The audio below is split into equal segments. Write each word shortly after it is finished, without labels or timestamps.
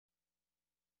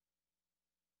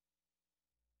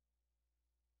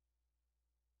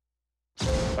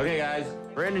Okay, guys.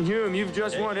 Brandon Hume, you've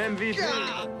just won MVP.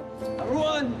 Number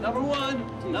one, number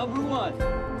one, number one.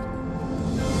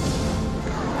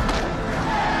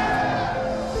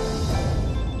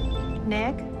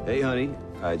 Nick? Hey, honey.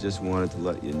 I just wanted to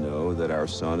let you know that our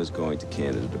son is going to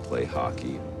Canada to play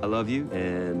hockey. I love you,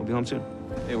 and we'll be home soon.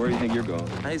 Hey, where do you think you're going?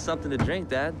 I need something to drink,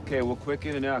 Dad. Okay, well, quick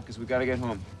in and out, because we got to get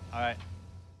home. All right.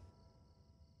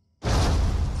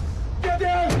 Get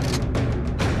down!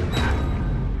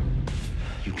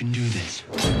 You can do this.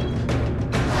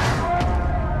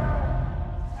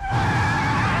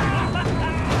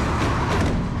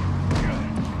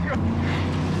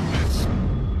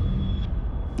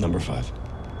 Number 5.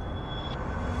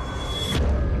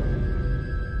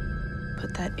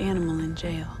 Put that animal in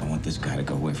jail. I want this guy to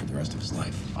go away for the rest of his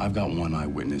life. I've got one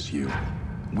eyewitness, you.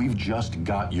 We've just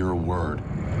got your word.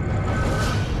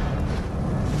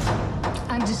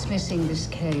 I'm dismissing this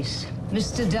case.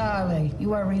 Mr. Darley,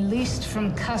 you are released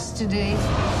from custody.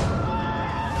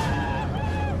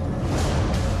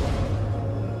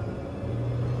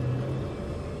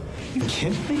 You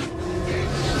kidding me?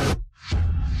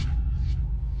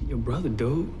 Your brother,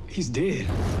 dude, he's dead.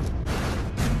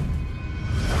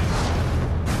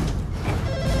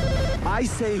 I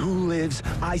say who lives,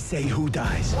 I say who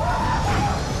dies.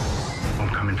 I'm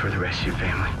coming for the rest of your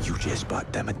family. You just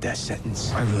bought them a death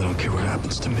sentence. I really don't care what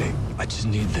happens to me. I just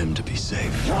need them to be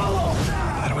safe.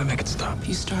 How do I make it stop?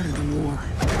 You started a war.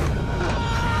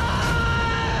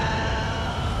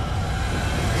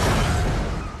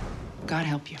 God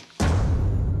help you.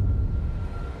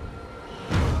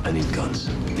 I need guns.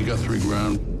 You got 3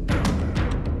 grand?